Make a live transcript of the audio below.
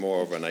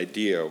more of an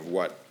idea of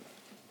what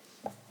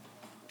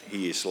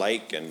he is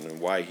like and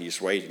why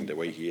he's writing the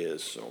way he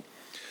is.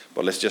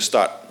 But let's just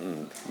start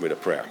with a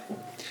prayer.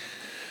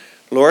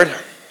 Lord,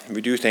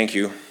 we do thank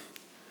you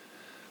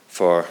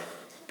for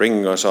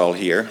bringing us all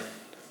here.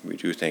 We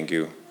do thank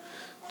you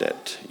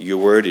that your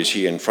word is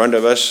here in front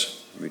of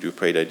us. We do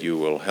pray that you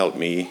will help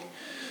me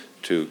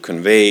to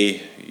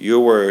convey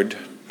your word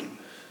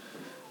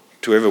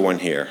to everyone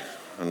here.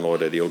 And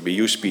Lord, that it will be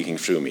you speaking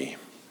through me.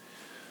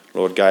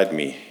 Lord, guide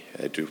me.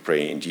 I do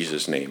pray in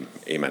Jesus' name.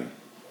 Amen.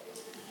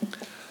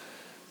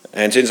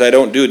 And since I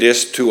don't do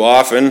this too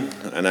often,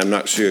 and I'm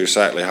not sure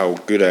exactly how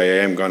good I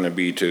am going to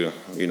be to,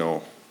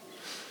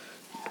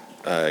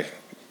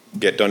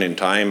 get done in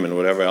time and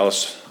whatever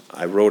else,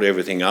 I wrote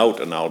everything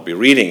out and I'll be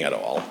reading it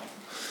all.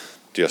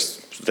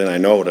 Just then I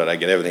know that I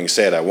get everything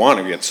said I want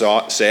to get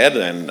said,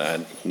 and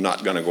I'm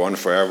not going to go on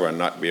forever and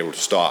not be able to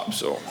stop.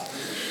 So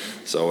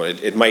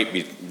it might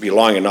be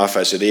long enough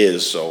as it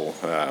is. So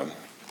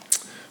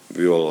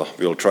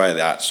we'll try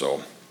that.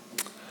 So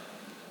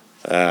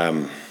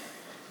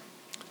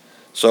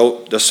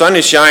the sun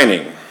is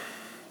shining,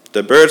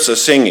 the birds are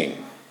singing.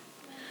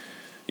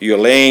 You're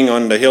laying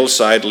on the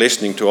hillside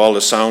listening to all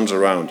the sounds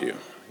around you.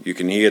 You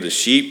can hear the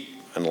sheep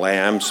and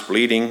lambs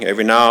bleating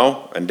every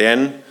now and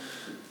then,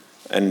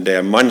 and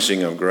their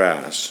munching of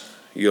grass.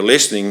 You're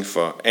listening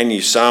for any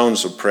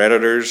sounds of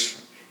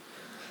predators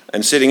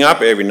and sitting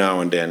up every now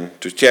and then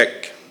to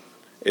check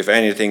if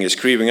anything is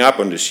creeping up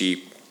on the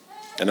sheep,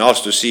 and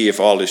also to see if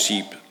all the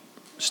sheep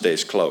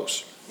stays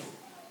close.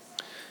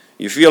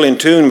 You feel in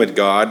tune with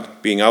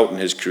God, being out in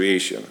his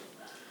creation,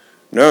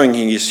 knowing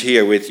he is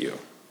here with you,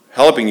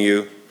 helping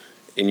you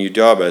in your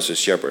job as a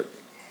shepherd,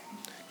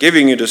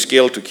 giving you the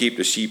skill to keep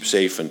the sheep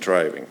safe and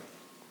thriving.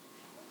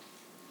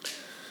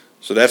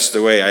 So that's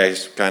the way I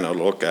kind of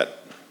look at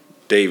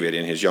David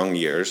in his young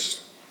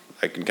years.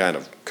 I can kind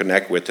of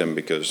connect with him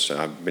because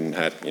I've been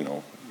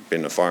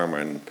a farmer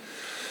and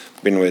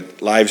been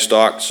with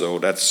livestock, so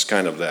that's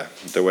kind of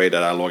the way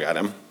that I look at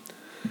him.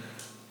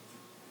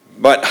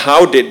 But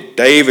how did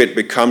David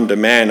become the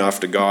man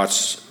after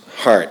God's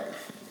heart?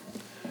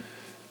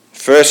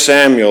 1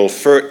 Samuel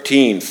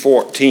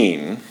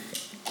 13:14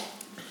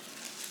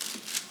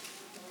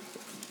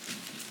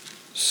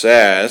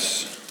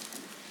 says,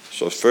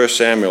 so 1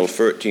 Samuel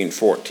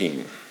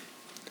 13:14,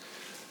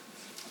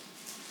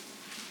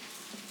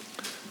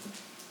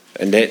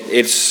 and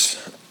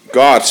it's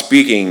God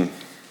speaking.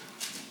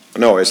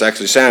 No, it's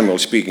actually Samuel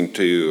speaking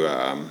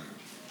to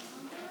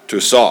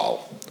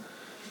Saul.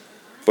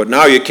 But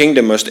now your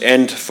kingdom must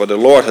end, for the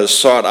Lord has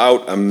sought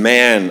out a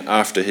man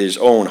after his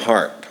own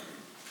heart.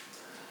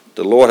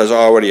 The Lord has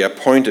already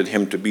appointed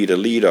him to be the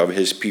leader of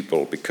his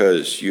people,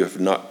 because you have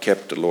not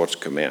kept the Lord's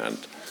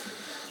command.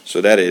 So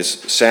that is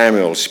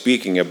Samuel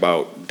speaking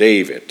about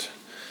David.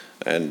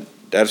 And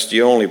that's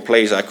the only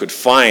place I could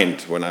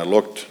find when I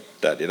looked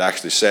that it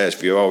actually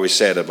says, we always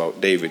said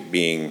about David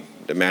being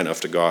the man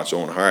after God's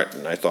own heart.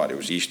 And I thought it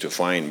was easy to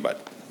find,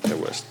 but that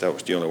was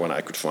the only one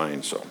I could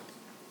find.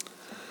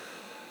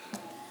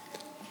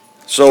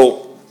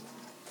 So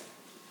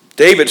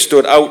David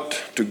stood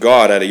out to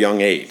God at a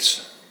young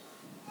age.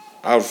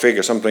 I would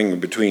figure something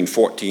between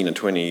 14 and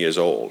 20 years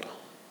old.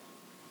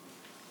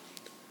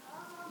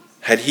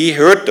 Had he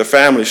heard the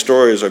family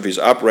stories of his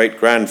upright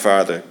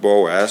grandfather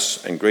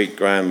Boaz and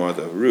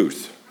great-grandmother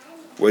Ruth?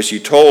 Was he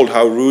told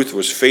how Ruth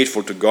was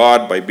faithful to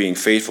God by being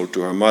faithful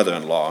to her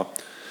mother-in-law,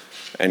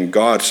 and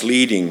God's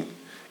leading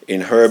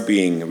in her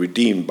being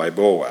redeemed by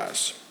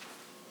Boaz?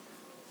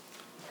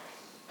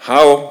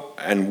 How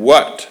and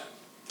what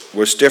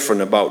was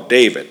different about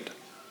David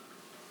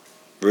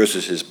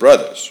versus his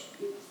brothers?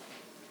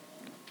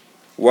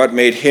 What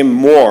made him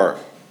more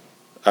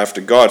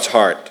after God's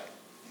heart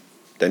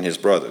than his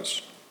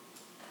brothers?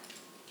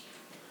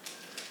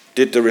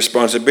 Did the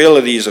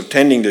responsibilities of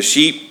tending the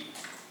sheep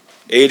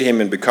aid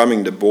him in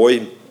becoming the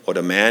boy or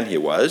the man he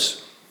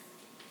was?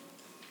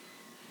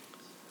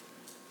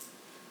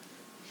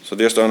 So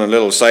just on a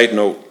little side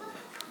note,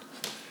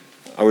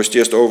 I was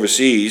just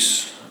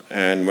overseas,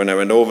 and when I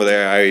went over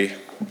there, I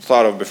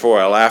thought of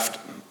before I left,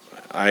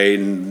 I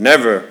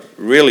never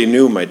really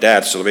knew my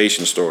dad's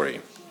salvation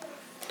story.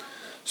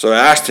 So I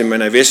asked him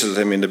when I visited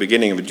him in the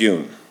beginning of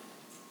June.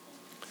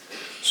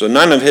 So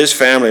none of his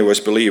family was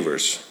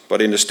believers,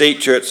 but in the state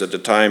church at the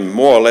time,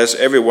 more or less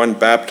everyone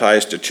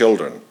baptized their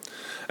children.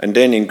 And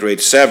then in grade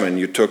 7,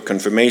 you took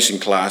confirmation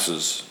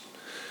classes.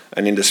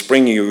 And in the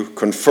spring, you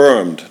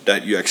confirmed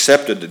that you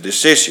accepted the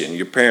decision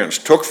your parents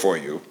took for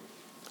you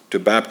to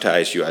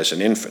baptize you as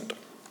an infant.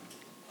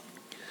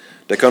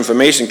 The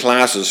confirmation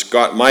classes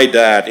got my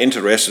dad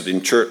interested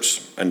in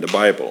church and the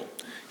Bible.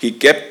 He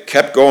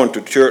kept going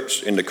to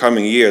church in the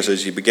coming years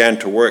as he began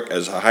to work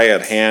as a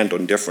hired hand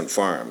on different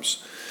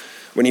farms.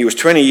 When he was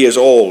 20 years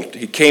old,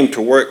 he came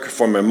to work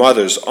for my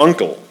mother's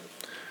uncle,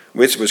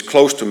 which was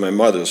close to my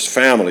mother's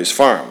family's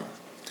farm.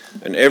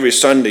 And every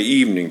Sunday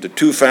evening, the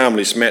two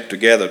families met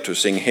together to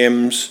sing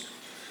hymns,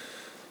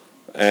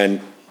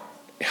 and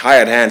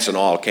hired hands and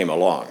all came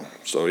along.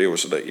 So it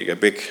was like a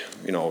big,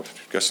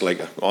 just like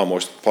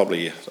almost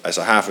probably as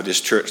a half of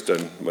this church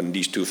then when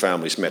these two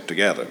families met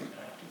together.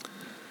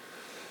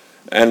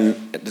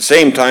 And at the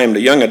same time,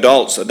 the young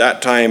adults at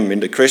that time in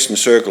the Christian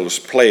circles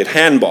played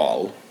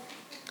handball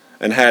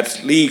and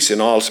had leagues in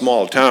all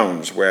small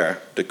towns where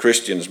the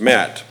Christians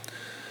met.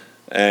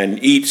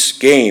 And each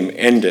game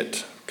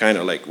ended kind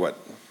of like what,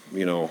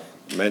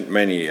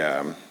 many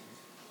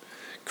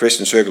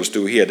Christian circles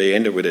do here. They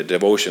ended with a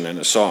devotion and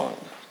a song.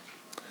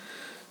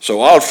 So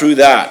all through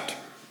that,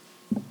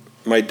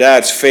 my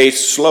dad's faith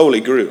slowly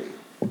grew.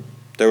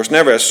 There was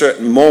never a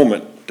certain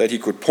moment that he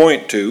could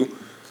point to,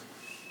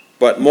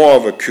 but more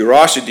of a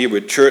curiosity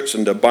with church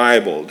and the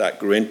Bible that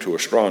grew into a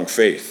strong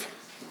faith.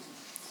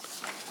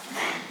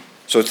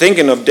 So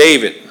thinking of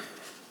David,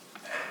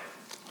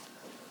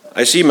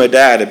 I see my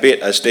dad a bit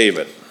as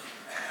David.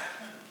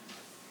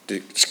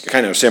 It's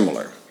kind of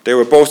similar. They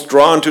were both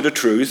drawn to the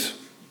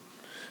truth.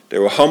 They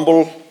were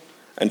humble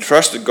and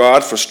trusted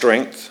God for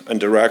strength and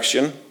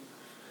direction,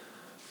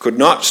 could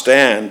not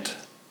stand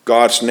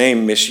God's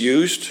name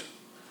misused,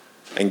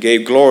 and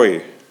gave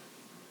God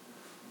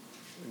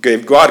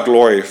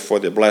glory for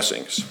the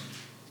blessings.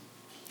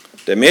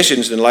 Their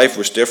missions in life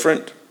was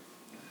different.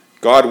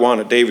 God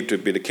wanted David to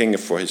be the king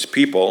for his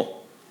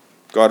people.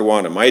 God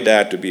wanted my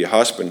dad to be a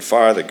husband,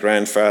 father,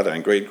 grandfather,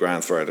 and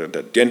great-grandfather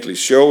that gently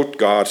showed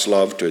God's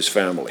love to his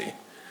family,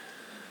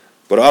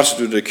 but also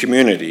to the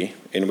community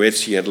in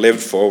which he had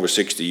lived for over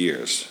 60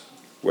 years,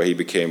 where he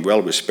became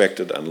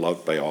well-respected and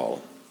loved by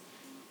all.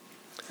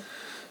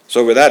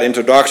 So with that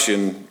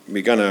introduction,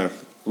 we're going to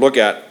look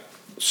at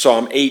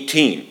Psalm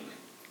 18.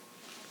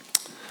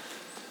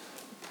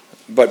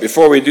 But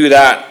before we do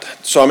that,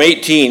 Psalm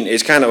 18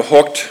 is kind of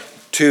hooked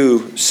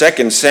to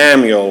 2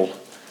 Samuel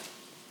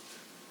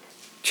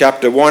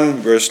chapter 1,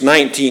 verse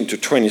 19 to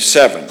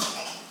 27,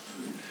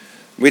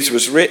 which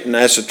was written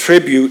as a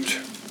tribute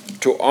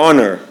to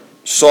honor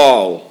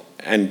Saul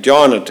and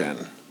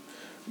Jonathan,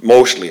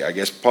 mostly, I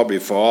guess probably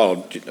for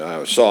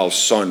all Saul's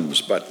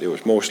sons, but it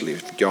was mostly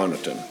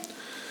Jonathan.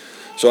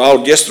 So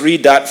I'll just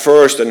read that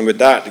first, and with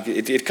that,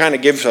 it kind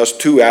of gives us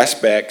two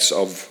aspects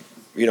of,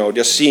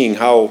 just seeing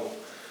how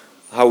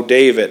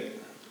David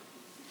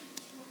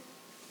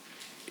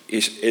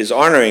is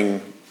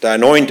honoring the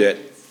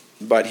anointed,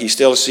 but he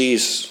still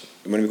sees,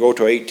 when we go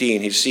to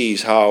 18, he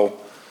sees how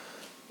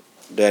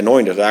the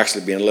anointed has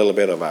actually been a little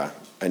bit of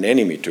an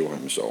enemy to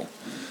him.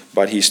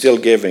 But he's still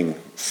giving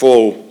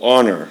full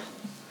honor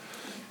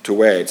to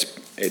where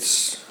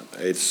it's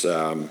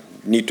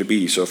need to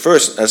be. So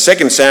first,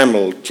 2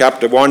 Samuel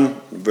chapter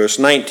 1, verse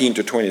 19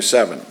 to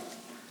 27.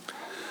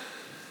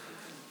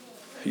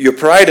 Your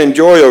pride and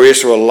joy, O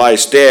Israel,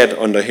 lies dead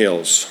on the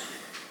hills.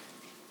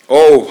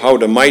 Oh, how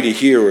the mighty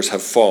heroes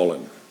have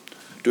fallen.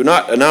 Do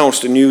not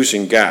announce the news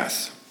in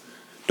Gath.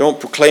 Don't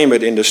proclaim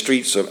it in the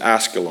streets of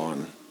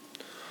Askelon.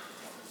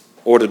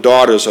 Or the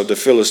daughters of the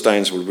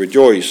Philistines will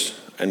rejoice,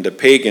 and the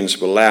pagans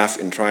will laugh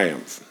in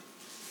triumph.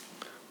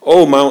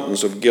 O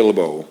mountains of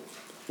Gilboa,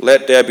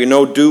 let there be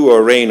no dew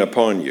or rain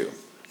upon you,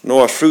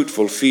 nor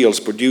fruitful fields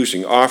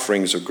producing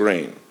offerings of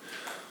grain.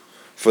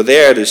 For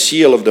there the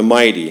shield of the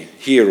mighty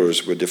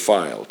heroes were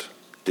defiled.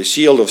 The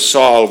shield of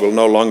Saul will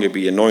no longer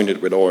be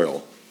anointed with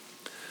oil.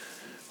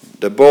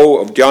 The bow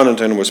of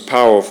Jonathan was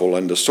powerful,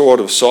 and the sword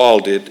of Saul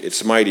did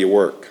its mighty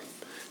work.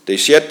 They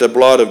shed the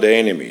blood of their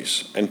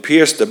enemies, and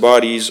pierced the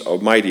bodies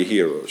of mighty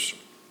heroes.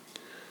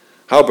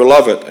 How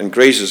beloved and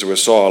gracious were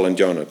Saul and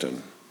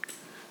Jonathan.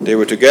 They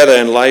were together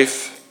in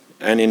life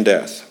and in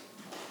death.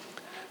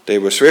 They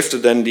were swifter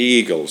than the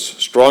eagles,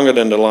 stronger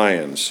than the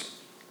lions.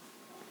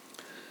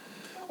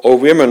 O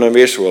women of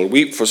Israel,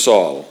 weep for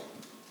Saul,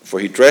 for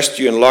he dressed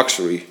you in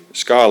luxury,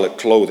 scarlet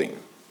clothing,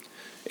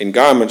 in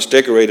garments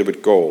decorated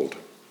with gold.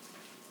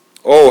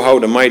 Oh, how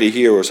the mighty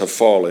heroes have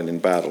fallen in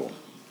battle.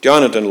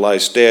 Jonathan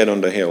lies dead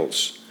on the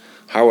hills.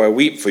 How I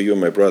weep for you,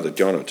 my brother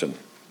Jonathan.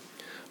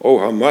 Oh,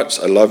 how much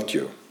I loved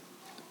you.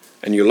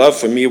 And your love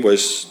for me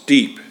was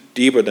deep,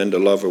 deeper than the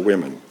love of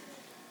women.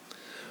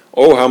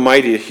 Oh, how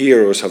mighty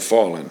heroes have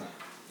fallen.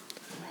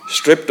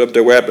 Stripped of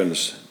their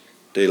weapons,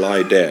 they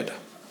lie dead.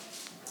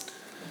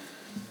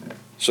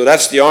 So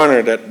that's the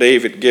honor that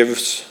David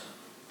gives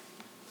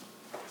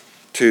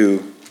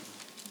to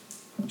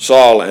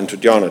Saul and to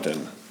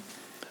Jonathan.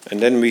 And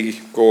then we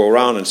go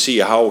around and see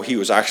how he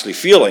was actually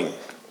feeling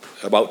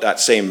about that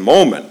same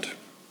moment,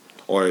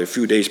 or a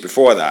few days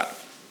before that.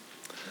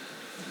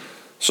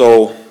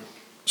 So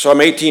Psalm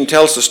 18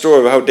 tells the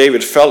story of how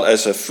David felt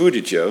as a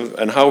fugitive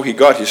and how he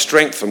got his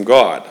strength from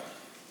God.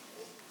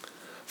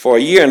 For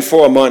 1 year and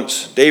 4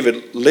 months,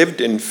 David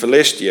lived in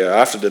Philistia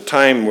after the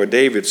time where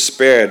David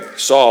spared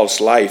Saul's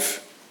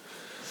life.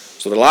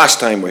 So the last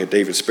time where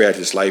David spared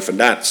his life, and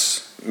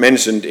that's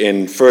mentioned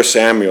in 1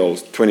 Samuel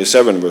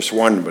 27, verse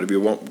 1, but we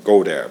won't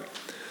go there.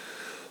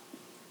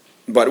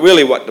 But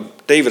really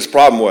what David's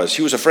problem was,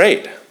 he was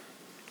afraid.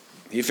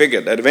 He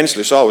figured that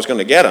eventually Saul was going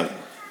to get him.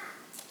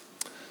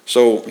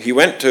 So he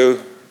went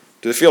to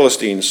the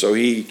Philistines. So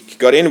he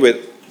got in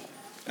with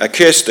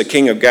Achish, the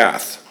king of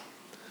Gath.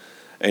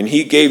 and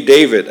he gave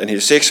David and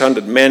his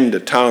 600 men the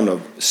town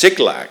of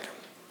Ziklag.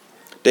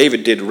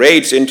 David did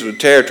raids into the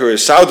territory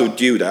south of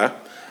Judah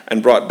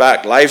and brought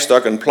back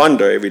livestock and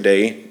plunder every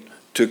day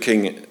to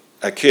King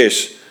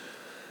Achish,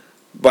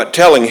 but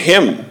telling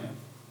him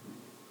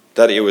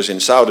that it was in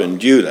southern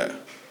Judah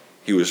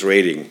he was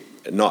raiding,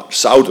 not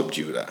south of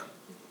Judah.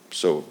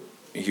 So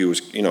he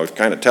was,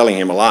 kind of telling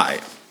him a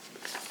lie.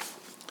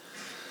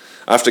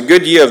 After a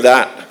good year of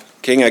that,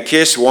 King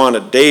Achish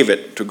wanted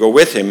David to go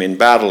with him in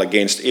battle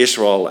against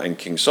Israel and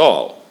King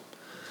Saul.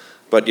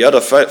 But the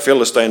other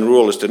Philistine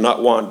rulers did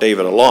not want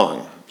David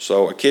along.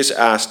 So Achish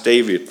asked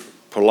David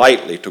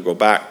politely to go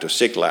back to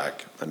Ziklag,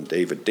 and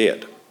David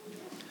did.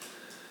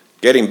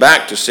 Getting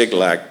back to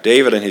Ziklag,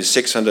 David and his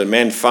 600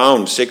 men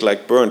found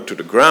Ziklag burnt to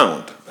the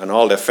ground and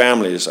all their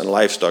families and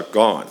livestock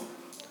gone.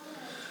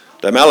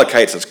 The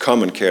Amalekites had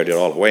come and carried it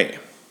all away.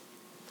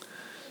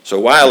 So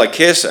while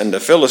Achish and the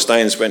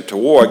Philistines went to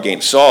war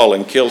against Saul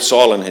and killed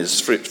Saul and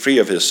his three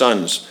of his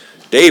sons,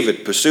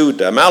 David pursued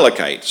the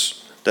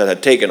Amalekites that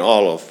had taken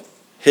all of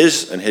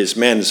his and his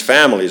men's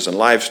families and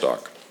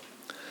livestock.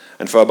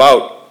 And for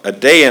about a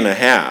day and a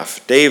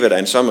half, David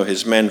and some of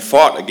his men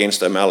fought against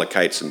the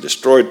Amalekites and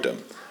destroyed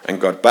them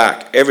and got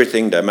back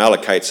everything the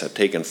Amalekites had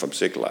taken from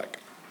Ziklag.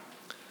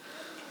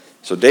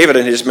 So David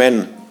and his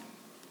men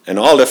and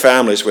all their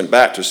families went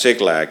back to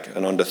Ziklag,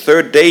 and on the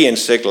third day in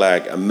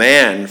Ziklag, a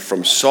man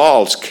from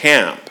Saul's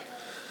camp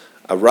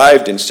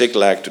arrived in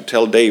Ziklag to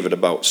tell David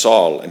about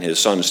Saul and his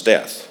son's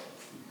death.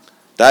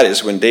 That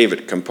is when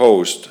David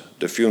composed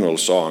the funeral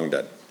song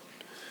that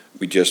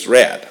we just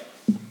read.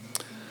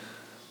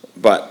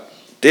 But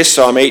this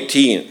Psalm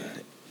 18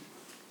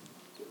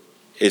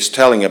 is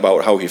telling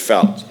about how he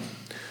felt.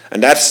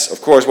 And that's, of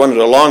course, one of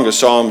the longest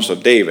Psalms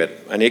of David,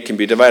 and it can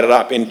be divided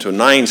up into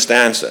 9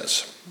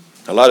 stanzas.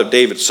 A lot of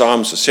David's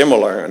psalms are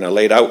similar and are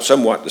laid out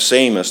somewhat the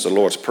same as the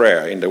Lord's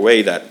Prayer in the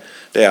way that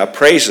there are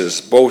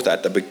praises both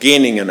at the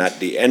beginning and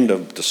at the end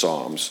of the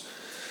psalms.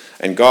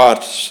 And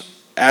God's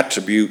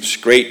attributes,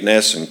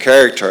 greatness, and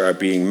character are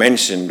being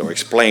mentioned or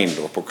explained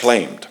or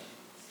proclaimed.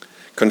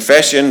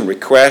 Confession,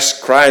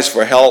 request, cries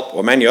for help,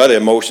 or many other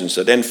emotions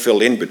are then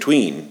filled in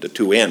between the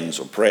two ends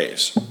of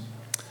praise.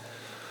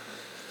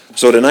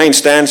 So the 9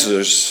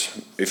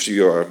 stanzas, if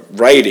you're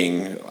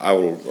writing,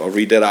 I'll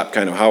read that up,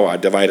 kind of how I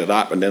divide it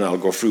up, and then I'll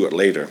go through it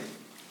later.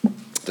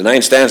 The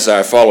 9 stanzas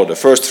I follow. The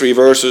first 3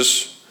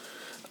 verses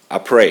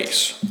are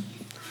praise.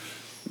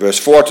 Verse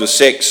 4 to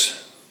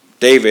 6,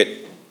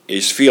 David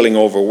is feeling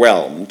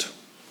overwhelmed.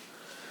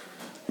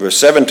 Verse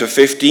 7 to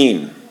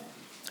 15,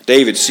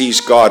 David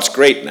sees God's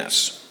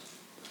greatness.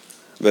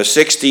 Verse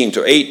 16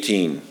 to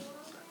 18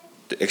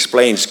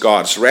 explains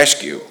God's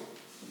rescue.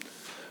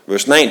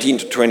 Verse 19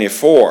 to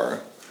 24,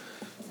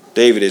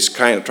 David is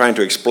kind of trying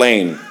to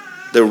explain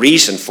the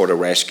reason for the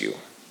rescue.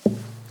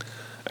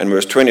 And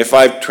verse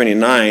 25 to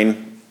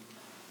 29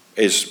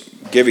 is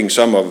giving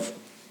some of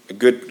a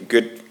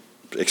good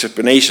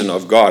explanation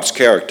of God's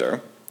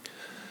character.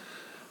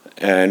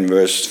 And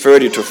verse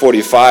 30 to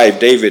 45,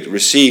 David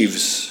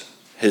receives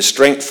his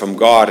strength from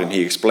God and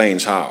he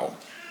explains how.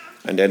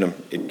 And then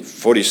in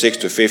 46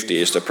 to 50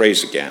 is the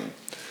praise again.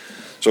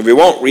 So we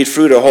won't read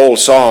through the whole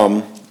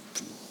psalm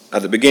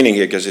at the beginning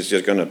here because it's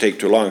just going to take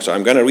too long. So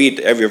I'm going to read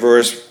every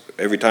verse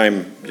every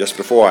time just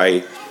before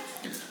I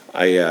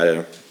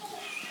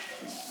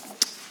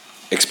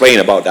explain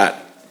about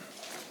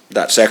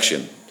that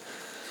section.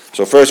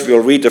 So first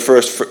we'll read the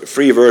first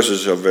 3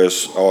 verses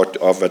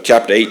of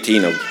chapter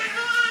 18 of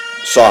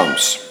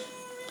Psalms.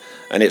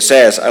 And it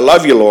says, I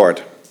love you,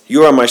 Lord.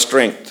 You are my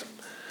strength.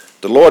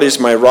 The Lord is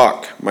my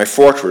rock, my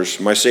fortress,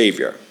 my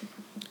Savior.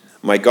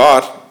 My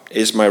God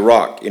is my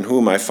rock in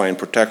whom I find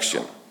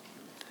protection.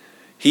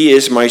 He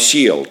is my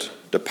shield,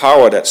 the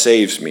power that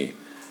saves me,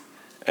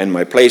 and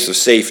my place of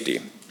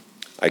safety.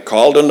 I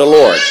called on the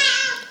Lord,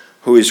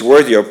 who is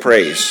worthy of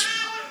praise,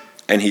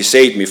 and he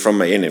saved me from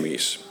my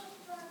enemies.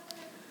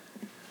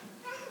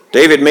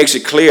 David makes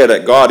it clear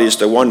that God is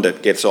the one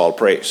that gets all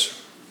praise.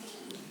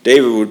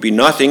 David would be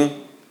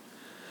nothing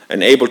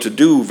and able to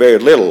do very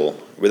little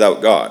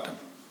without God.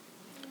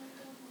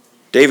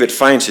 David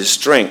finds his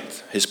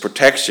strength, his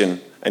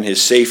protection, and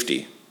his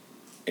safety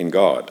in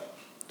God.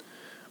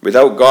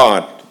 Without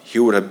God, he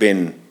would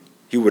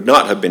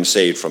not have been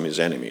saved from his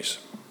enemies.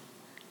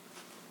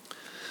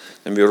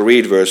 And we'll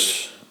read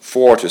verse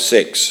 4 to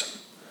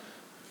 6.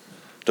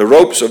 The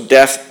ropes of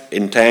death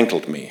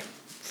entangled me.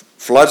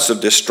 Floods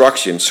of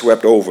destruction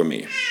swept over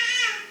me.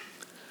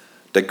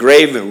 The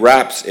grave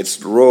wraps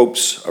its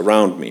ropes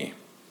around me.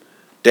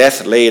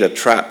 Death laid a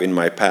trap in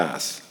my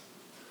path.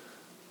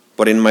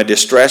 But in my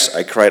distress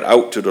I cried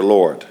out to the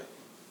Lord.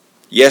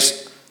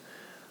 Yes,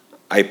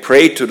 I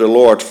prayed to the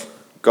Lord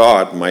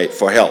God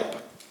for help.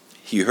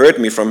 He heard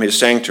me from his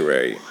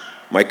sanctuary.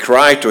 My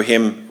cry to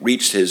him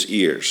reached his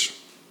ears.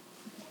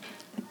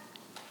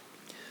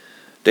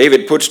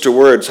 David puts to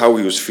words how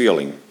he was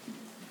feeling.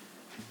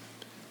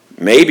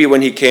 Maybe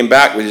when he came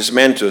back with his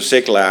men to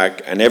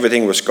Ziklag and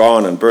everything was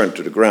gone and burnt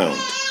to the ground.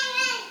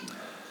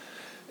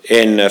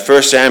 In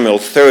 1 Samuel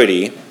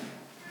 30,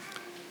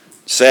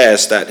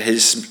 says that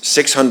his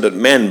 600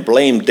 men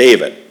blamed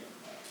David,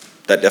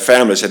 that their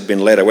families had been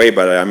led away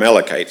by the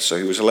Amalekites, so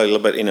he was a little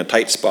bit in a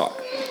tight spot.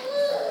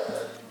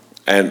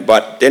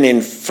 But then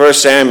in 1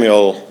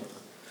 Samuel,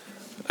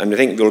 and I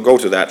think we'll go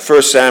to that,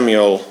 1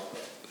 Samuel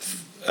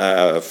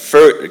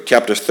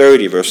chapter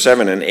 30, verse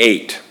 7 and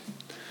 8,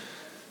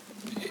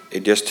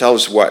 it just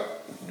tells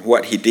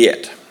what he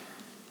did.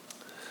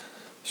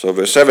 So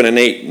verse 7 and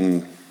 8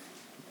 in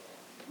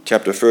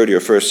chapter 30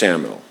 of 1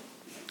 Samuel.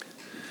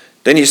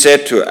 Then he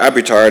said to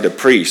Abiathar the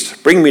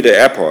priest, "Bring me the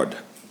ephod."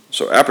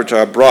 So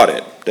Abiathar brought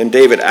it. Then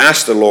David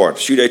asked the Lord,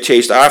 "Should I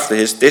chase after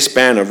this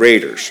band of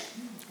raiders?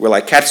 Will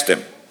I catch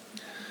them?"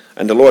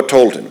 And the Lord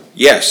told him,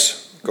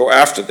 "Yes, go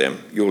after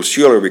them. You will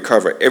surely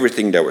recover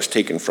everything that was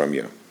taken from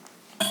you."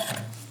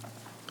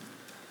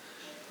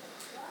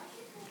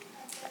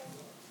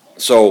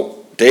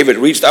 So David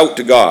reached out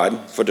to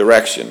God for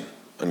direction,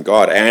 and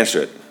God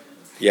answered,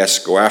 "Yes,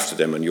 go after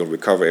them, and you'll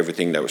recover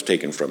everything that was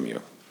taken from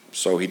you."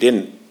 So he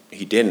didn't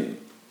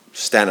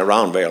stand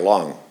around very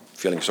long,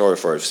 feeling sorry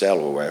for himself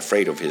or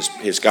afraid of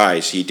his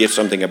guys. He did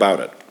something about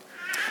it.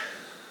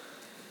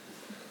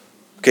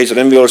 Okay, so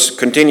then we'll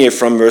continue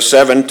from verse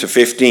 7 to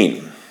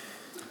 15.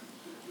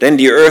 Then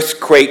the earth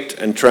quaked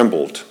and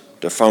trembled.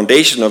 The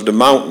foundation of the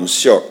mountains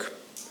shook.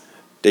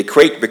 They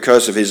quaked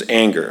because of his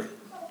anger.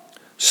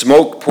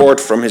 Smoke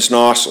poured from his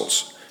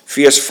nostrils.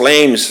 Fierce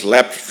flames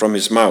leapt from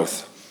his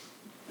mouth.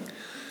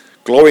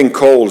 Glowing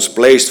coals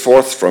blazed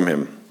forth from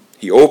him.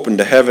 He opened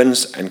the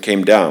heavens and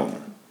came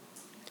down.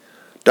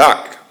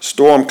 Dark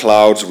storm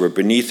clouds were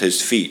beneath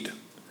his feet.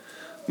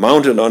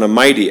 Mounted on a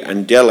mighty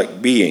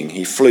angelic being,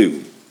 he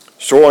flew,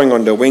 soaring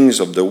on the wings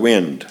of the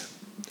wind.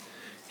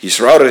 He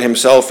shrouded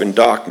himself in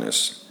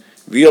darkness,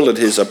 veiled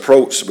his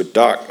approach with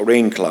dark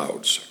rain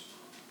clouds.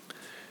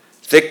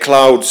 Thick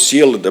clouds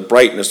shielded the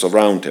brightness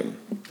around him,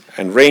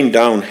 and rained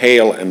down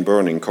hail and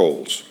burning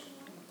coals.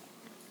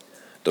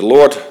 The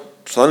Lord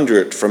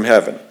thundered from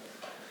heaven.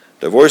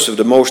 The voice of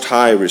the Most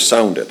High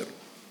resounded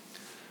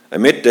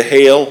amid the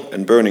hail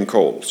and burning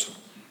coals.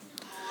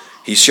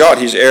 He shot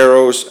his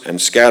arrows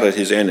and scattered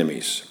his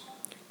enemies.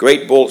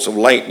 Great bolts of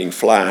lightning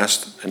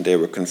flashed, and they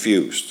were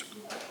confused.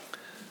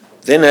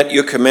 Then at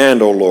your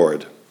command, O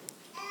Lord,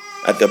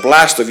 at the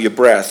blast of your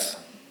breath,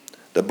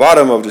 the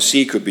bottom of the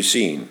sea could be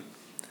seen,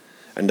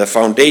 and the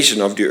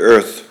foundation of the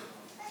earth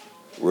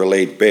were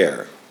laid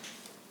bare.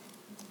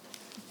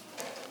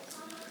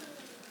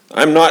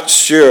 I'm not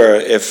sure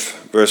if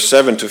verse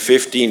 7 to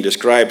 15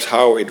 describes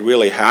how it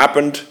really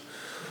happened,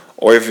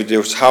 or if it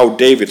was how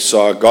David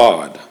saw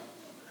God.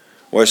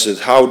 Was it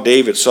how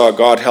David saw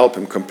God help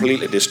him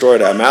completely destroy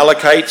the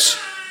Amalekites?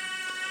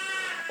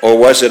 Or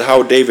was it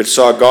how David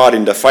saw God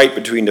in the fight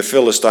between the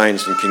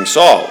Philistines and King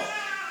Saul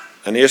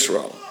and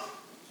Israel?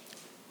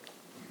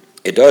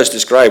 It does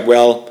describe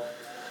well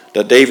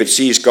that David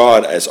sees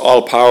God as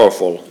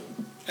all-powerful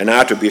and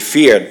are to be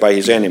feared by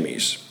his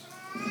enemies.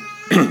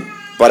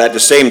 But at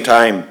the same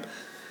time,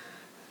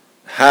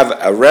 have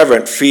a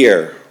reverent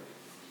fear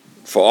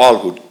for all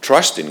who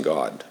trust in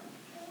God.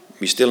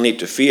 We still need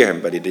to fear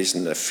him, but it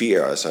isn't a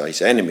fear as his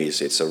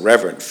enemies. It's a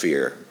reverent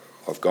fear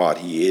of God.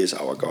 He is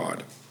our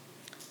God.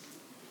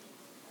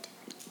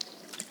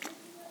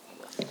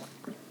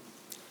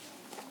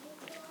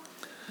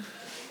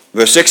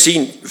 Verse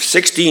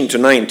 16 to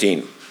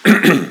 19.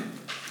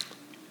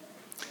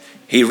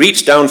 He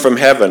reached down from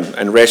heaven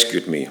and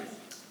rescued me.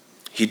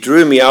 He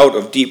drew me out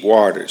of deep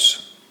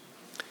waters.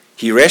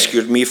 He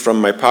rescued me from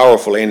my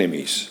powerful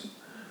enemies,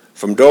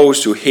 from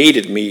those who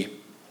hated me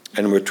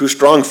and were too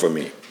strong for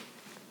me.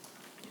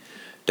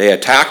 They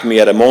attacked me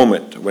at a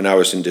moment when I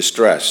was in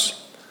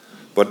distress,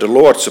 but the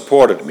Lord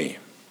supported me.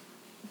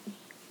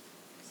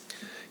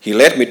 He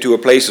led me to a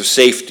place of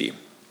safety.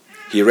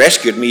 He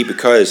rescued me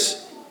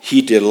because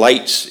he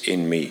delights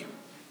in me.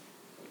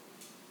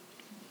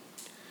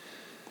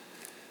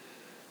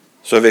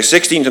 So verse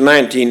 16 to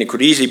 19, it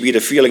could easily be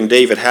the feeling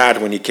David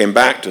had when he came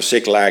back to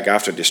Ziklag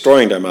after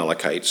destroying the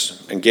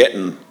Amalekites and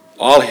getting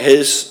all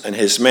his and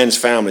his men's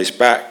families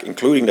back,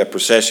 including their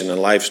possession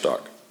and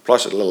livestock,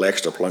 plus a little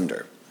extra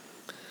plunder.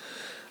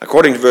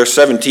 According to verse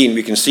 17,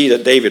 we can see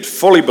that David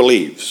fully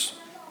believes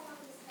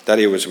that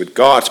it was with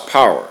God's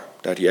power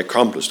that he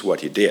accomplished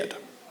what he did.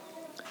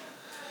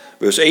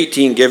 Verse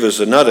 18 gives us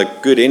another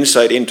good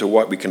insight into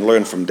what we can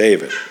learn from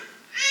David.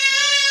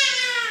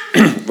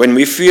 When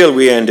we feel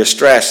we are in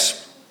distress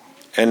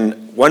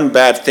and one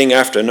bad thing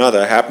after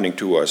another happening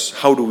to us,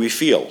 how do we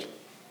feel?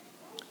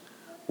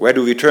 Where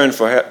do we turn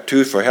for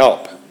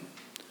help?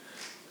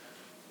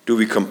 Do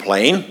we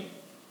complain?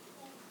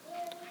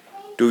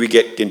 Do we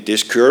get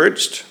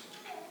discouraged?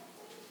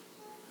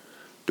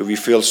 Do we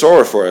feel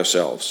sorry for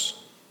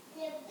ourselves?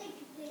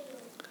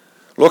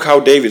 Look how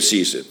David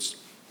sees it.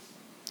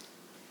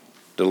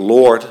 The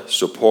Lord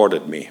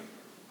supported me.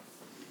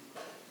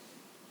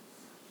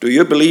 Do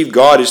you believe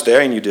God is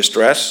there in your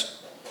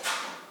distress?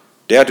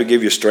 There to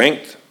give you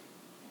strength?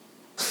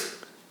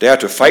 There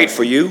to fight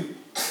for you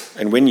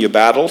and win your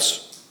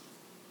battles?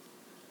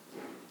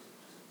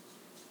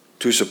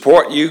 To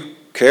support you,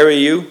 carry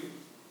you?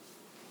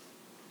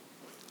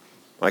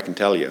 I can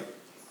tell you.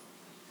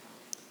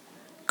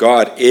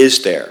 God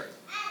is there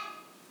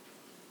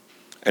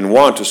and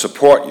want to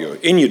support you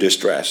in your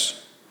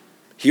distress.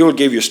 He will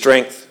give you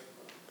strength,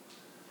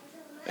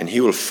 and he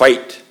will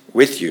fight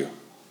with you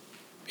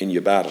in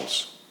your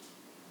battles.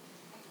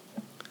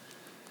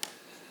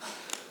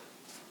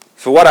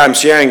 For what I'm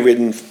sharing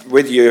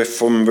with you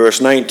from verse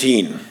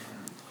 19,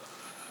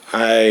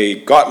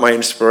 I got my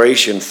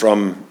inspiration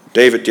from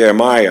David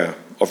Jeremiah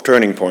of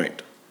Turning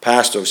Point,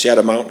 pastor of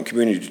Shadow Mountain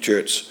Community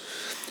Church.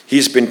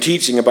 He's been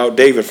teaching about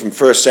David from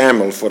 1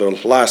 Samuel for the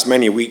last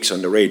many weeks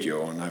on the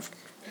radio, and I've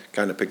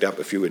kind of picked up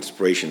a few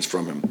inspirations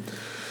from him.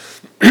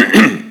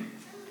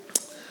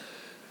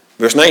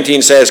 Verse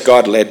 19 says,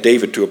 God led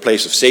David to a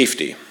place of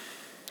safety.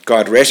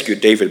 God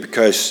rescued David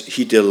because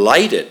he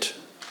delighted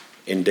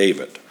in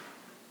David.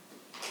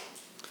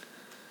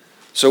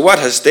 So what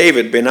has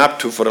David been up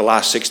to for the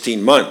last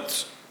 16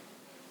 months?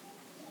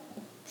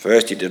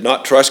 First, he did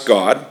not trust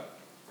God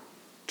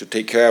to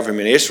take care of him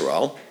in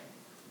Israel.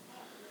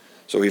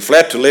 So he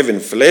fled to live in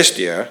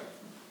Philistia,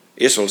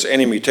 Israel's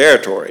enemy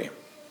territory.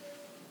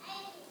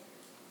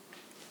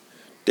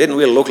 Didn't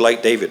really look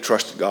like David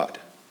trusted God.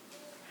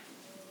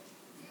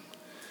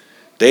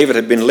 David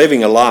had been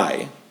living a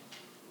lie,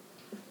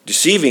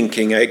 deceiving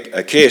King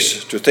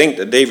Achish to think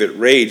that David's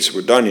raids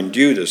were done in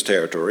Judah's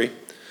territory,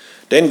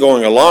 then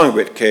going along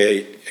with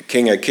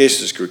King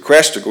Achish's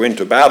request to go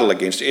into battle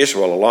against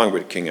Israel along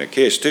with King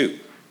Achish too.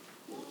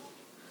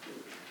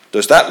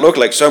 Does that look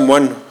like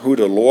someone who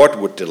the Lord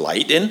would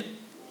delight in?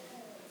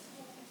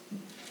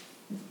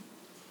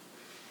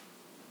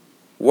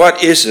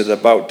 What is it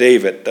about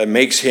David that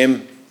makes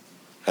him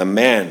a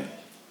man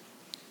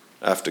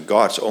after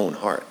God's own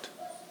heart?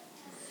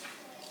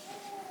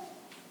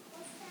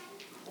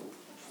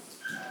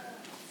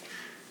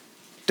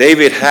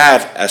 David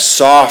had a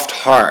soft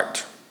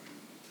heart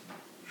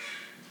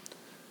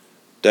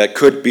that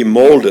could be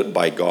molded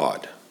by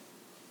God.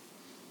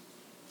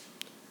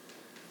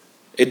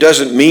 It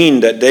doesn't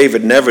mean that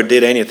David never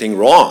did anything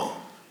wrong.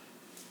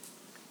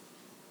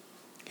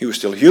 He was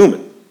still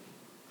human.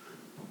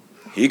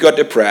 He got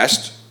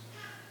depressed,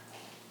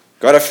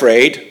 got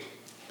afraid,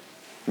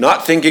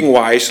 not thinking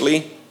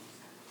wisely,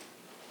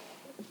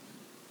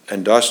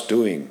 and thus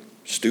doing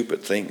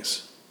stupid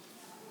things.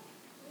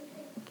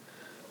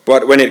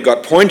 But when it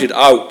got pointed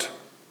out,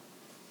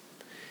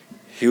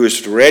 he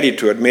was ready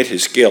to admit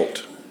his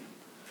guilt.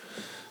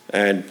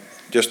 And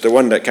just the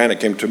one that kind of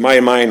came to my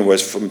mind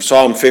was from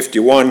Psalm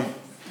 51.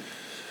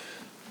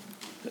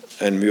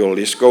 And we'll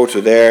just go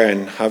to there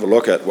and have a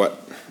look at what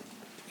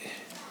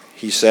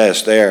he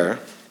says there.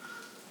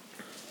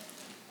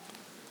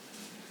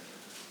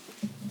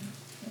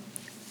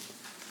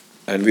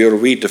 And we'll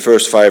read the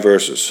first 5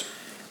 verses.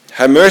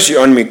 Have mercy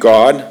on me,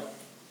 God.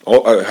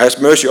 Has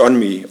mercy on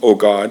me, O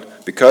God,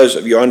 because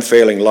of your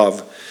unfailing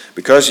love,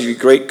 because of your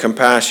great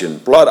compassion.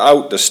 Blot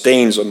out the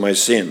stains of my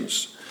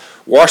sins.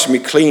 Wash me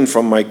clean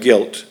from my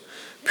guilt.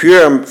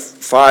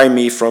 Purify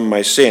me from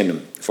my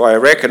sin, for I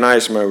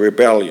recognize my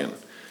rebellion.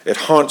 It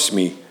haunts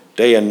me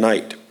day and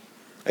night.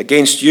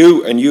 Against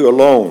you and you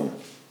alone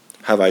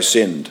have I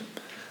sinned.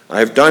 I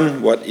have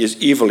done what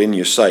is evil in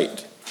your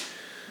sight.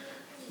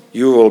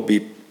 You will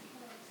be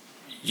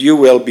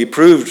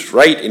proved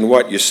right in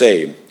what you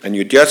say, and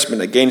your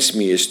judgment against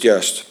me is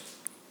just.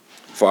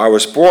 For I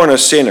was born a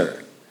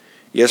sinner,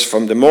 yes,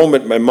 from the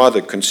moment my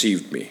mother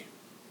conceived me.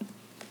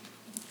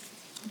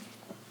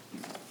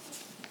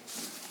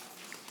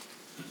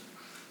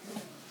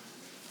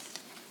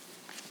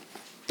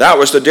 That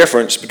was the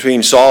difference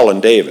between Saul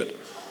and David.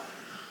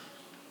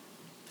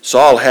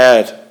 Saul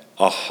had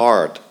a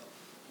hard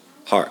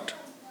heart.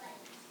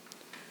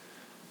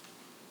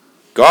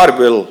 God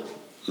will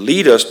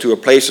lead us to a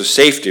place of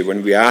safety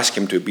when we ask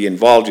him to be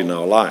involved in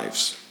our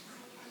lives.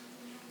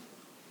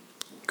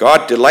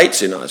 God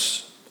delights in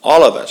us,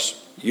 all of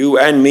us, you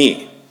and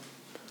me,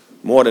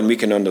 more than we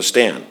can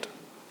understand.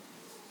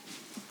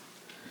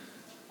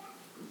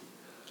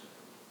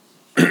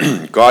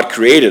 God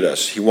created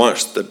us. He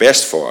wants the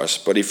best for us.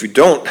 But if you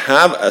don't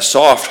have a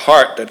soft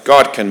heart that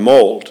God can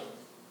mold,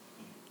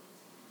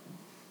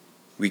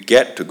 we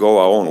get to go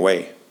our own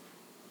way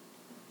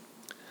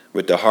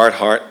with the hard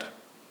heart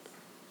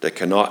that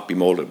cannot be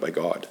molded by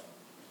God.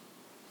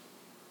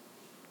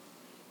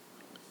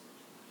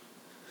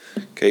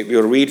 Okay,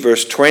 we'll read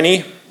verse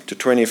 20 to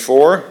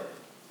 24.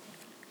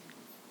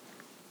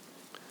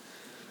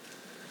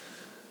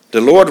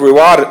 The Lord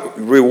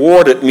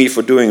rewarded me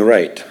for doing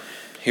right.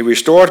 He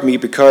restored me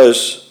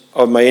because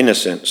of my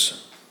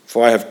innocence.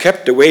 For I have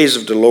kept the ways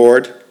of the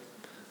Lord.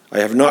 I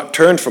have not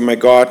turned from my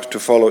God to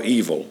follow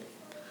evil.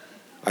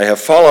 I have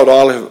followed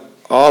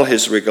all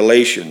his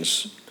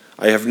regulations.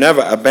 I have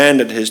never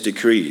abandoned his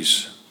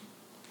decrees.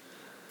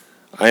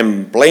 I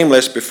am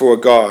blameless before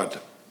God.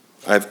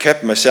 I have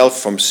kept myself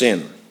from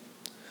sin.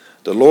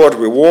 The Lord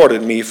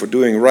rewarded me for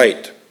doing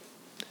right.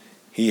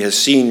 He has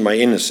seen my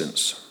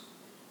innocence.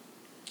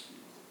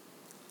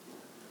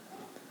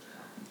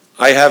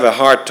 I have a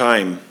hard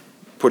time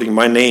putting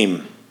my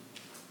name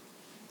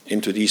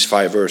into these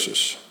 5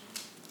 verses.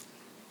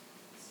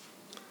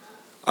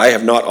 I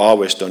have not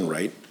always done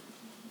right.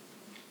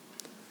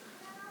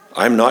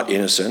 I'm not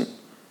innocent.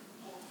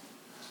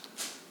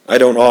 I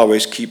don't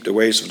always keep the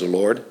ways of the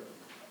Lord.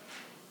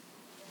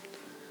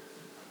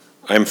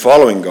 I'm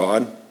following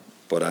God,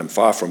 but I'm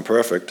far from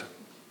perfect.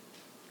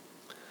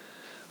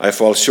 I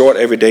fall short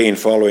every day in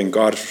following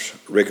God's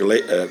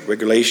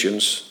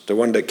regulations. The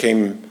one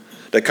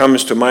that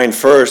comes to mind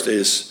first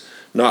is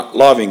not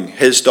loving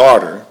his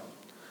daughter,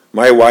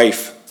 my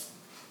wife,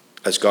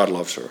 as God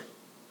loves her.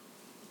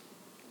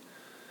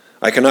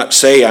 I cannot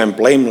say I'm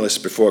blameless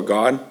before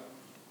God.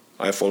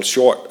 I fall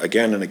short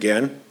again and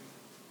again.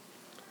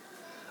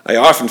 I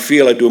often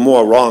feel I do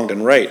more wrong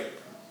than right.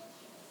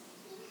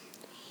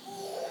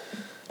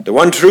 The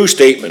one true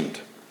statement,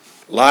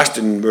 last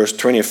in verse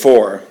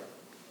 24,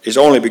 is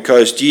only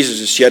because Jesus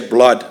has shed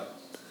blood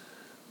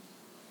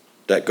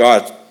that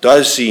God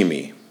does see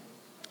me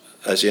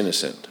as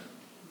innocent.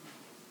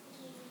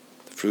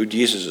 Through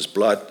Jesus'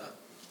 blood,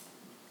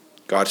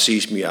 God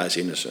sees me as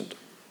innocent.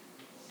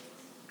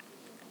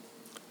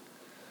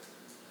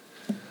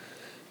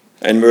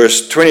 And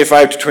verse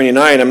 25 to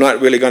 29, I'm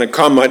not really going to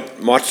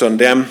comment much on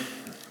them.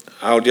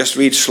 I'll just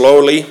read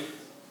slowly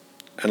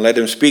and let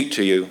him speak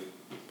to you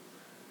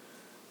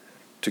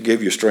to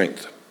give you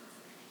strength.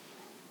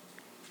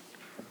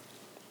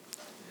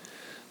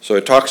 So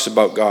it talks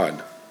about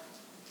God.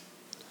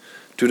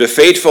 To the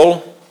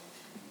faithful,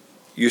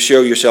 you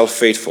show yourself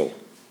faithful.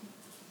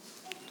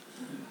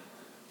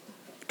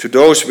 To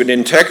those with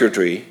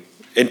integrity,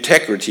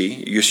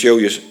 you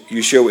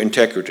show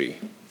integrity.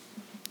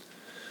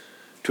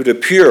 To the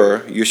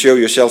pure, you show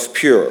yourself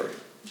pure.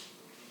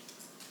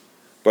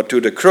 But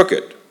to the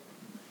crooked,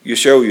 you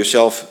show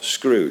yourself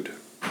screwed.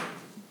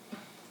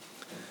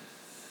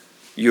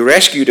 You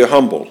rescue the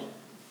humble,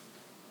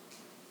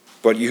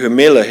 but you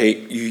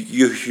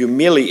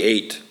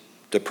humiliate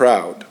the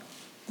proud.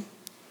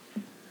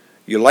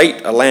 You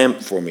light a lamp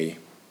for me.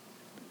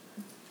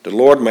 The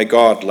Lord my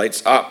God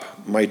lights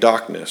up my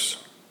darkness.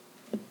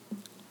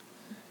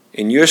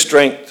 In your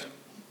strength,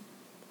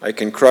 I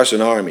can crush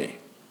an army.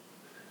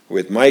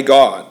 With my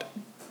God,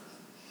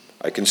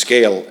 I can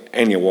scale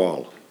any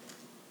wall.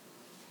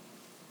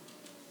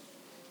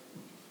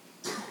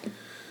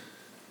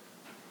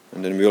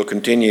 And then we'll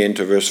continue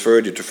into verse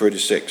 30 to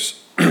 36.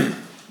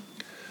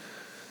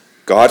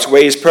 God's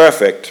way is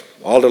perfect.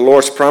 All the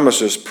Lord's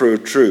promises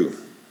prove true.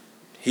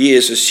 He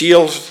is a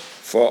shield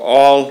for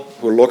all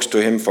who looks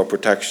to him for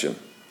protection.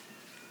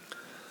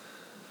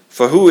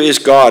 For who is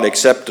God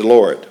except the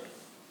Lord?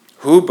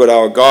 Who but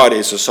our God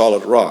is a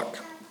solid rock?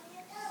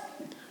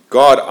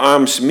 God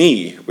arms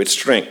me with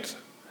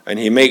strength, and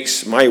he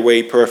makes my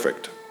way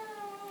perfect.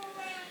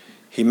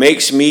 He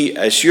makes me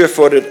as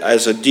sure-footed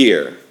as a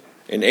deer,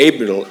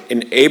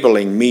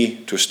 enabling me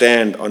to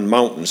stand on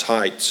mountains'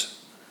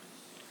 heights.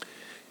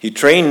 He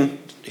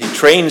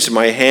trains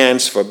my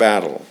hands for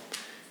battle.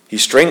 He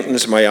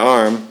strengthens my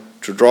arm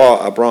to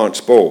draw a bronze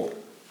bow.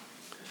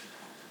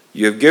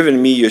 You have given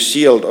me your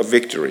shield of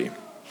victory.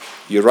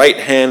 Your right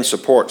hand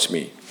supports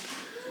me.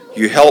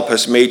 Your help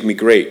has made me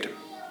great.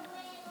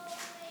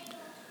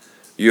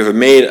 You have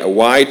made a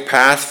wide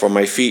path for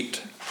my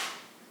feet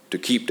to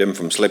keep them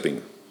from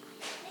slipping.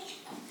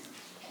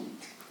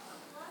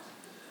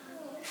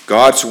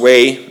 God's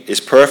way is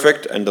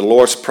perfect and the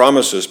Lord's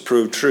promises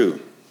prove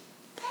true.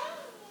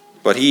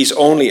 But he is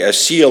only a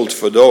shield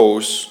for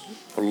those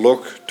who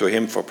look to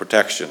him for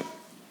protection.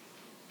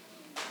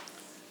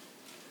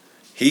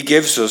 He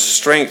gives us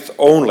strength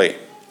only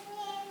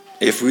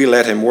if we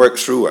let him work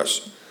through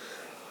us.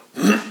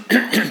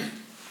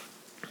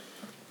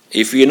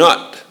 If we are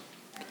not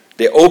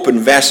the open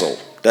vessel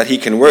that he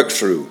can work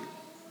through,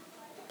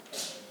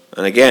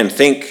 and again,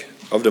 think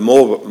of the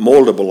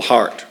moldable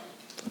heart,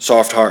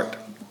 soft heart,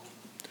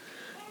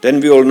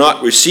 then we will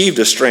not receive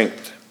the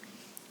strength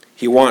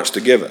he wants to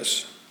give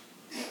us.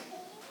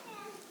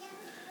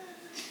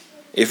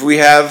 If we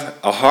have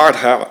a hard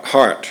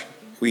heart,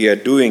 we are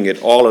doing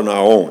it all on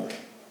our own.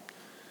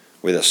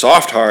 With a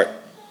soft heart,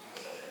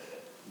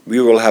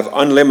 we will have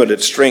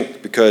unlimited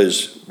strength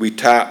because we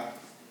tap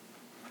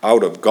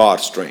out of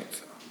God's strength.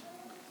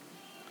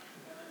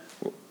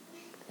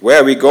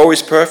 Where we go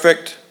is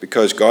perfect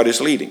because God is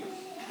leading.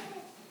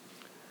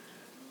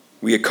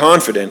 We are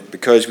confident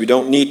because we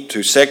don't need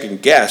to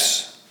second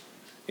guess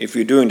if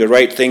we're doing the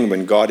right thing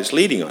when God is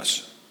leading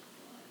us.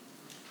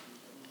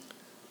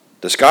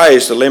 The sky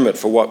is the limit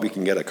for what we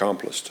can get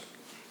accomplished.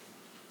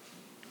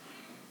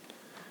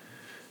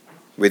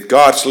 With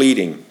God's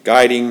leading,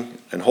 guiding,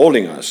 and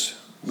holding us,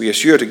 we are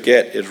sure to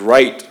get it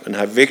right and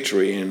have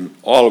victory in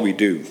all we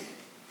do.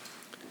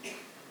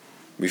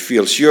 We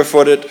feel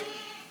sure-footed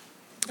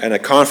and are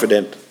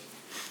confident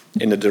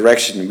in the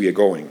direction we are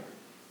going.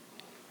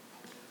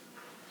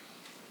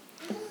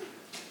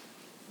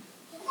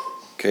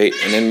 Okay,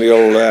 and then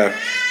we'll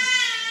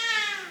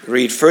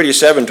read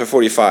 37 to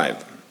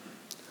 45.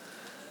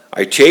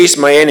 I chased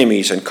my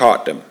enemies and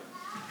caught them.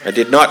 I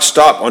did not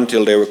stop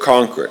until they were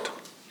conquered.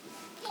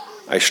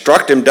 I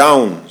struck them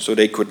down so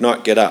they could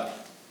not get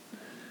up.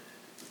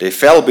 They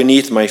fell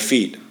beneath my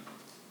feet.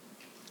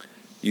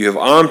 You have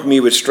armed me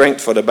with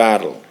strength for the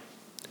battle.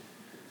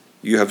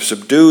 You have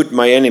subdued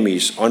my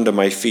enemies under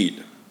my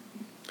feet.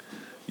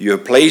 You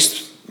have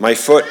placed my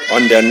foot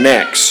on their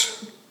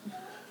necks.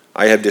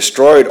 I have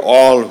destroyed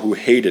all who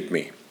hated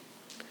me.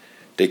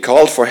 They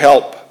called for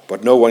help,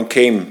 but no one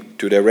came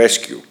to their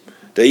rescue.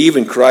 They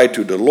even cried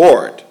to the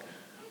Lord,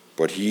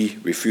 but he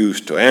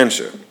refused to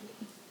answer.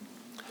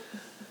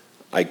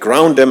 I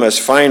ground them as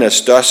fine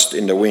as dust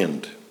in the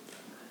wind.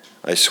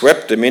 I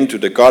swept them into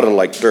the gutter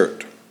like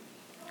dirt.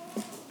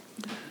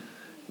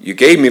 You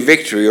gave me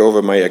victory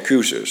over my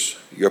accusers.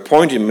 You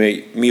appointed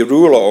me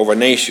ruler over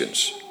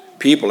nations.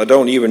 People I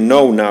don't even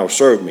know now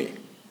serve me.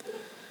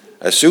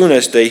 As soon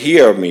as they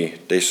hear of me,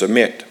 they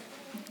submit.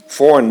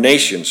 Foreign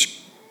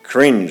nations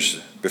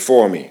cringe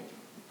before me.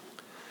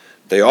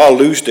 They all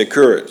lose their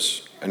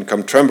courage and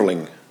come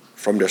trembling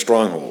from their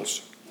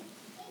strongholds.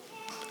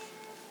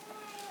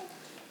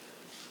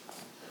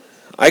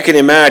 I can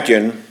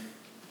imagine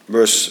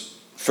verse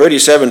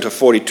 37 to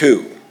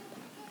 42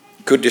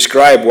 could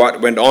describe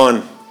what went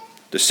on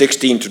the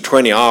 16 to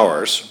 20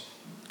 hours.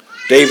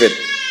 David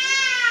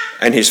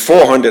and his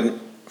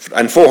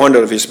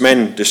 400 of his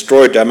men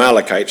destroyed the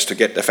Amalekites to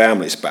get their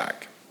families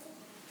back.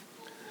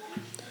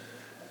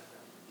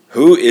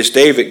 Who is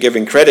David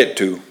giving credit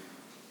to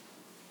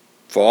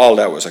for all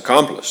that was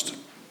accomplished?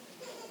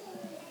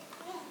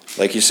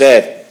 Like he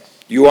said,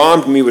 you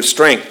armed me with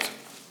strength.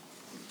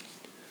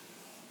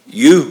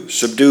 You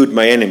subdued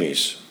my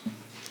enemies.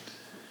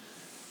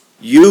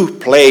 You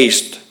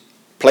placed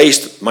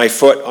my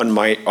foot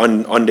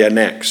on their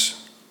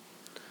necks.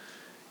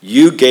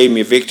 You gave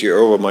me victory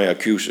over my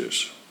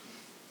accusers.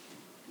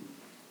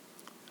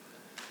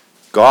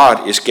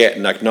 God is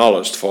getting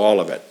acknowledged for all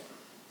of it.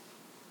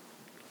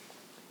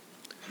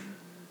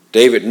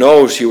 David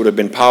knows he would have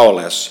been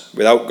powerless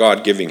without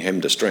God giving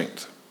him the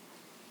strength.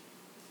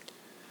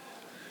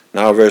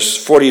 Now, verse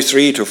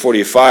 43 to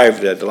 45,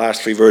 the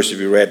last three verses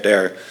we read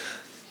there,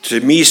 to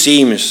me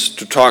seems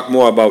to talk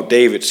more about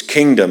David's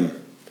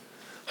kingdom,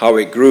 how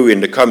it grew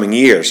in the coming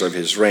years of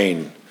his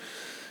reign.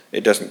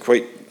 It doesn't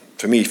quite,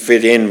 to me,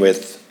 fit in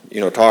with,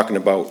 talking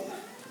about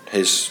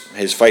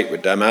his fight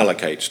with the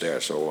Amalekites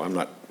there. So I'm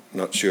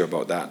not sure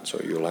about that.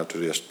 So you'll have to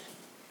just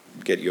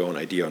get your own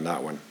idea on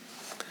that one.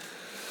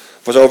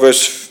 So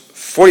verse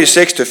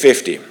 46 to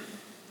 50.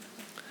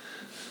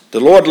 The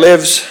Lord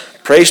lives,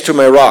 praise to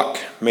my rock.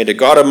 May the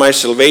God of my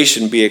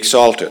salvation be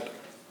exalted.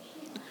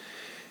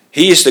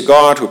 He is the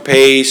God who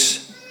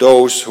pays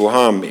those who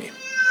harm me.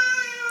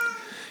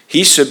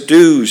 He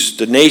subdues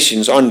the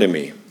nations under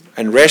me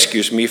and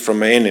rescues me from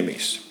my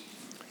enemies.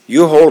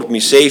 You hold me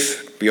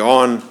safe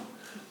beyond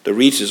the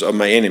reaches of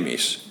my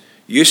enemies.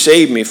 You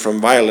save me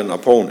from violent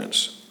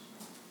opponents.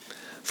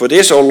 For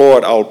this, O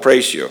Lord, I will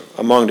praise you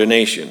among the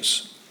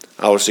nations.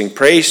 I will sing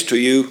praise to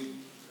you,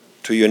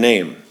 to your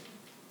name.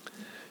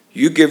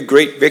 You give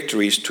great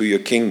victories to your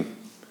king.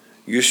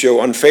 You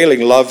show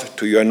unfailing love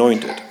to your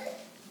anointed.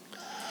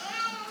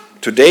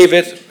 To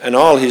David and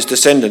all his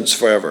descendants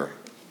forever.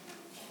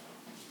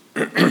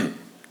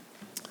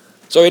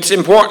 So it's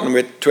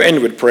important to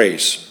end with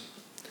praise.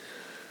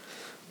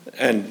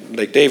 And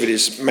like David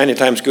is many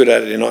times good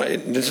at it.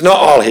 It's not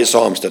all his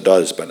psalms that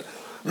does, but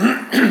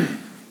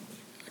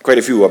quite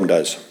a few of them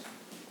does.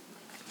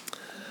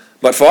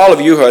 But for all of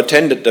you who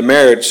attended the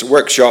marriage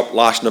workshop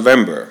last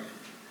November,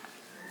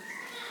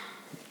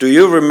 do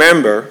you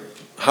remember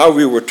how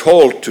we were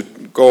told to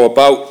go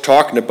about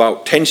talking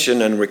about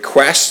tension and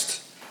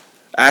request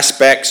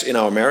aspects in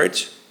our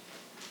marriage?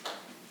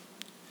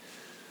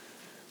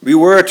 We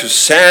were to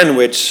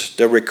sandwich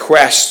the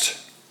request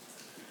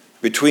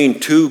between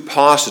two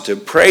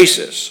positive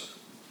praises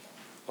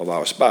of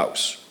our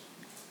spouse.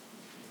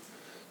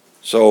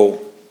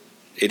 So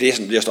it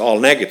isn't just all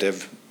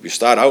negative. You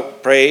start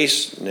out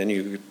praise, and then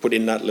you put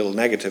in that little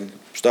negative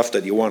stuff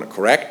that you want to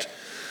correct,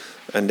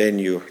 and then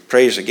you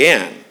praise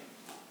again,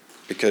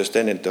 because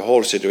then the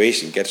whole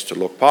situation gets to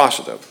look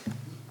positive.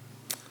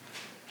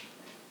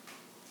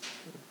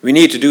 We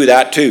need to do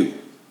that too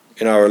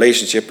in our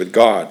relationship with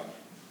God.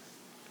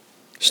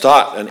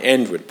 Start and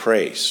end with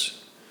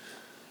praise.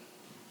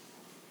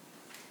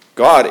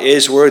 God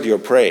is worthy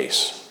of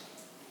praise.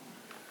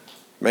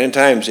 Many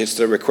times it's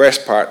the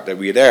request part that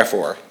we're there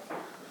for.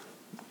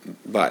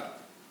 But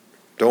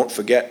don't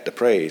forget the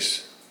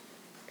praise.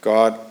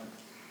 God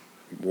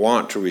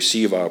wants to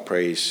receive our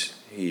praise.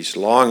 He's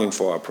longing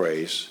for our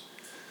praise.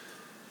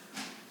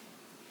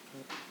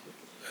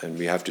 And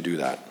we have to do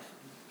that.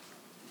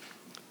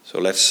 So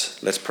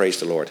let's praise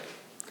the Lord.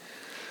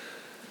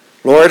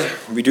 Lord,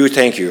 we do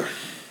thank you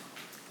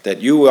that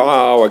you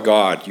are our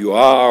God. You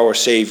are our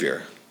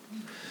Savior.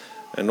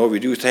 And Lord, we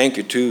do thank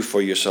you too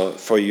for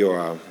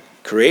your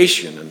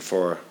creation and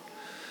for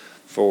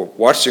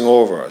watching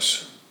over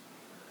us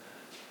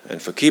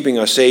and for keeping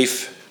us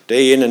safe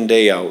day in and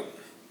day out.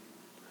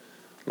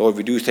 Lord,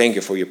 we do thank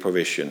you for your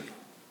provision.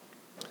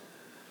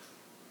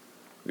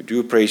 We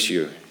do praise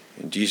you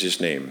in Jesus'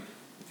 name.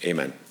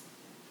 Amen.